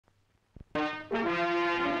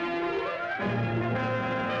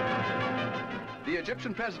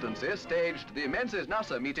Egyptian presidency staged the Menzies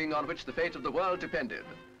Nasser meeting on which the fate of the world depended.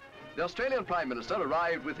 The Australian Prime Minister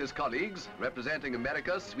arrived with his colleagues, representing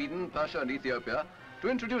America, Sweden, Persia and Ethiopia, to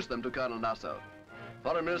introduce them to Colonel Nasser.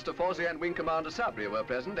 Foreign Minister Fewzi and Wing Commander Sabri were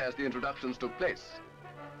present as the introductions took place.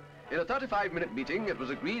 In a 35-minute meeting, it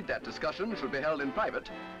was agreed that discussion should be held in private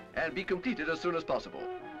and be completed as soon as possible.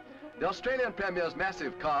 The Australian Premier's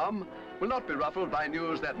massive calm will not be ruffled by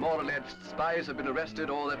news that more alleged spies have been arrested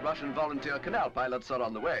or that Russian volunteer canal pilots are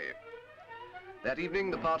on the way. That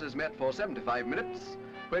evening, the parties met for 75 minutes,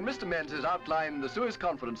 when Mr. Menzies outlined the Suez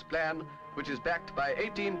Conference plan, which is backed by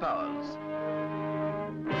 18 powers.